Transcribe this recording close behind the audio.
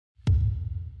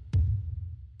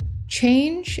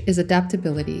Change is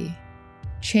adaptability.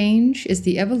 Change is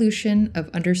the evolution of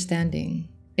understanding.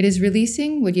 It is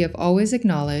releasing what you have always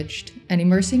acknowledged and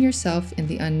immersing yourself in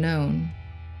the unknown.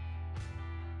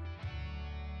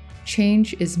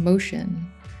 Change is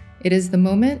motion. It is the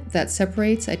moment that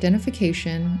separates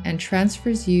identification and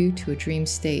transfers you to a dream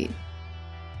state.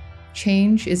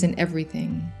 Change is in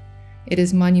everything. It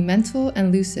is monumental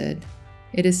and lucid.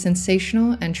 It is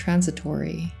sensational and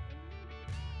transitory.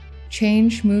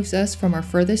 Change moves us from our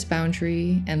furthest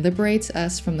boundary and liberates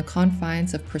us from the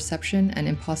confines of perception and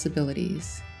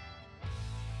impossibilities.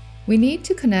 We need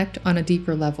to connect on a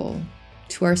deeper level,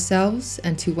 to ourselves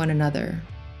and to one another.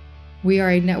 We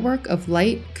are a network of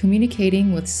light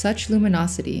communicating with such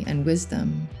luminosity and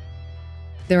wisdom.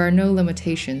 There are no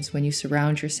limitations when you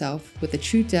surround yourself with a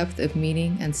true depth of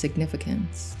meaning and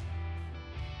significance.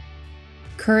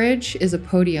 Courage is a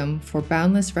podium for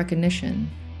boundless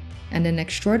recognition and an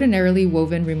extraordinarily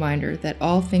woven reminder that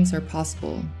all things are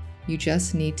possible. You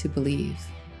just need to believe.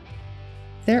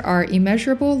 There are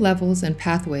immeasurable levels and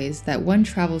pathways that one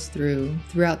travels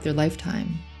throughout their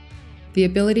lifetime. The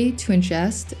ability to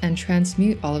ingest and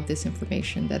transmute all of this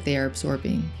information that they are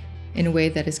absorbing in a way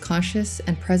that is conscious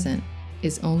and present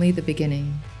is only the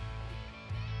beginning.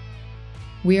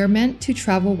 We are meant to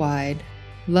travel wide,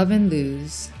 love and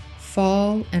lose,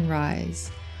 fall and rise,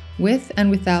 with and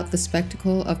without the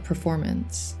spectacle of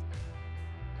performance.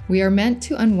 We are meant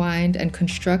to unwind and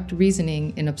construct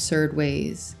reasoning in absurd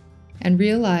ways, and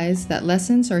realize that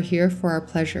lessons are here for our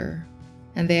pleasure,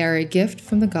 and they are a gift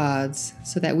from the gods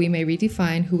so that we may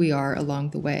redefine who we are along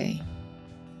the way.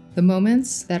 The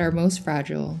moments that are most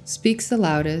fragile speaks the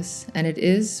loudest, and it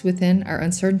is within our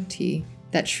uncertainty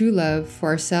that true love for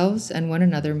ourselves and one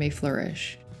another may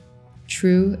flourish.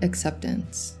 True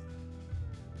acceptance.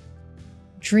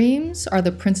 Dreams are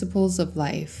the principles of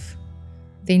life.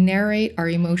 They narrate our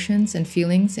emotions and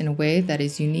feelings in a way that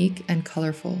is unique and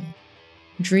colorful.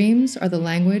 Dreams are the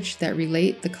language that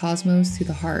relate the cosmos to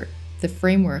the heart, the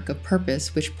framework of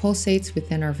purpose which pulsates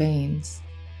within our veins.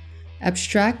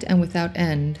 Abstract and without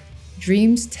end,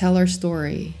 dreams tell our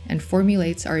story and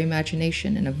formulates our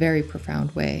imagination in a very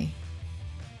profound way.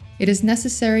 It is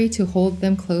necessary to hold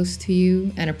them close to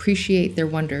you and appreciate their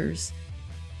wonders,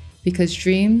 because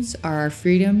dreams are our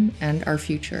freedom and our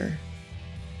future.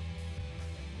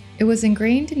 It was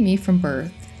ingrained in me from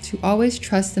birth to always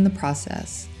trust in the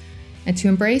process and to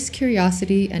embrace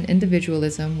curiosity and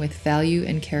individualism with value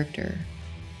and character.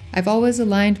 I've always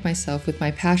aligned myself with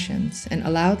my passions and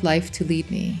allowed life to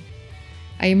lead me.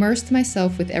 I immersed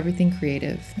myself with everything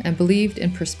creative and believed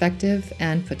in perspective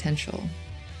and potential.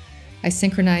 I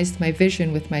synchronized my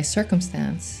vision with my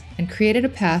circumstance and created a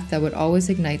path that would always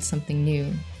ignite something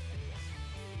new.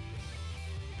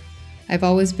 I've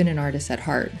always been an artist at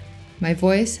heart. My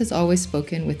voice has always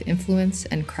spoken with influence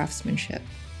and craftsmanship.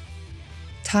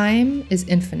 Time is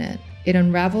infinite. It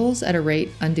unravels at a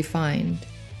rate undefined.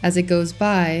 As it goes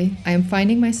by, I am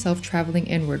finding myself traveling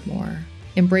inward more,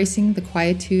 embracing the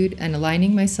quietude and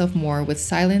aligning myself more with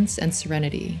silence and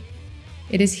serenity.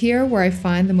 It is here where I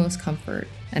find the most comfort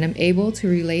and am able to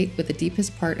relate with the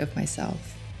deepest part of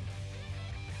myself.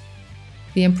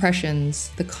 The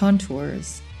impressions, the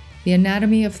contours, the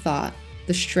anatomy of thought,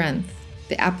 the strength,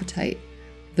 the appetite,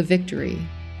 the victory,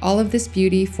 all of this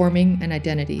beauty forming an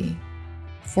identity,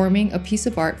 forming a piece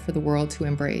of art for the world to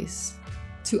embrace.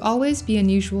 To always be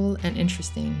unusual and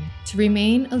interesting, to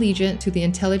remain allegiant to the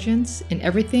intelligence in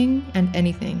everything and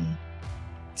anything,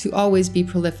 to always be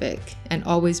prolific and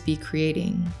always be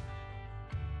creating.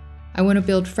 I want to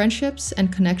build friendships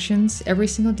and connections every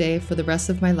single day for the rest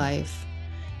of my life,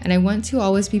 and I want to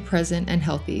always be present and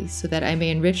healthy so that I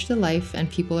may enrich the life and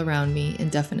people around me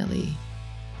indefinitely.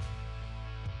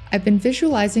 I've been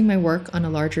visualizing my work on a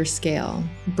larger scale,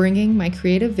 bringing my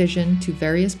creative vision to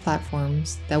various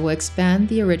platforms that will expand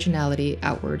the originality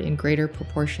outward in greater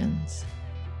proportions.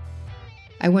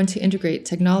 I want to integrate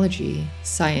technology,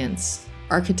 science,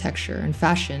 architecture, and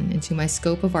fashion into my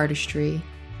scope of artistry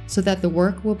so that the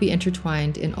work will be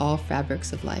intertwined in all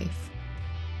fabrics of life.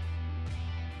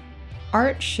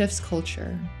 Art shifts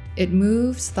culture. It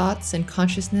moves thoughts and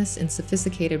consciousness in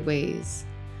sophisticated ways.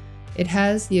 It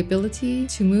has the ability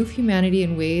to move humanity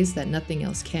in ways that nothing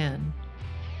else can.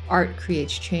 Art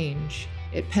creates change.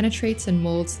 It penetrates and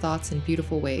molds thoughts in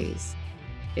beautiful ways.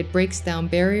 It breaks down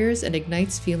barriers and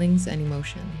ignites feelings and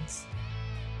emotions.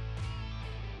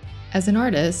 As an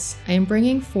artist, I am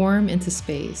bringing form into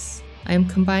space. I am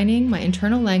combining my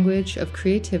internal language of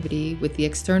creativity with the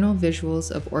external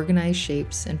visuals of organized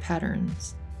shapes and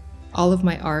patterns. All of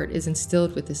my art is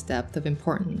instilled with this depth of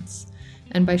importance,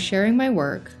 and by sharing my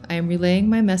work, I am relaying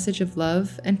my message of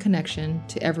love and connection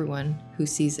to everyone who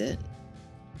sees it.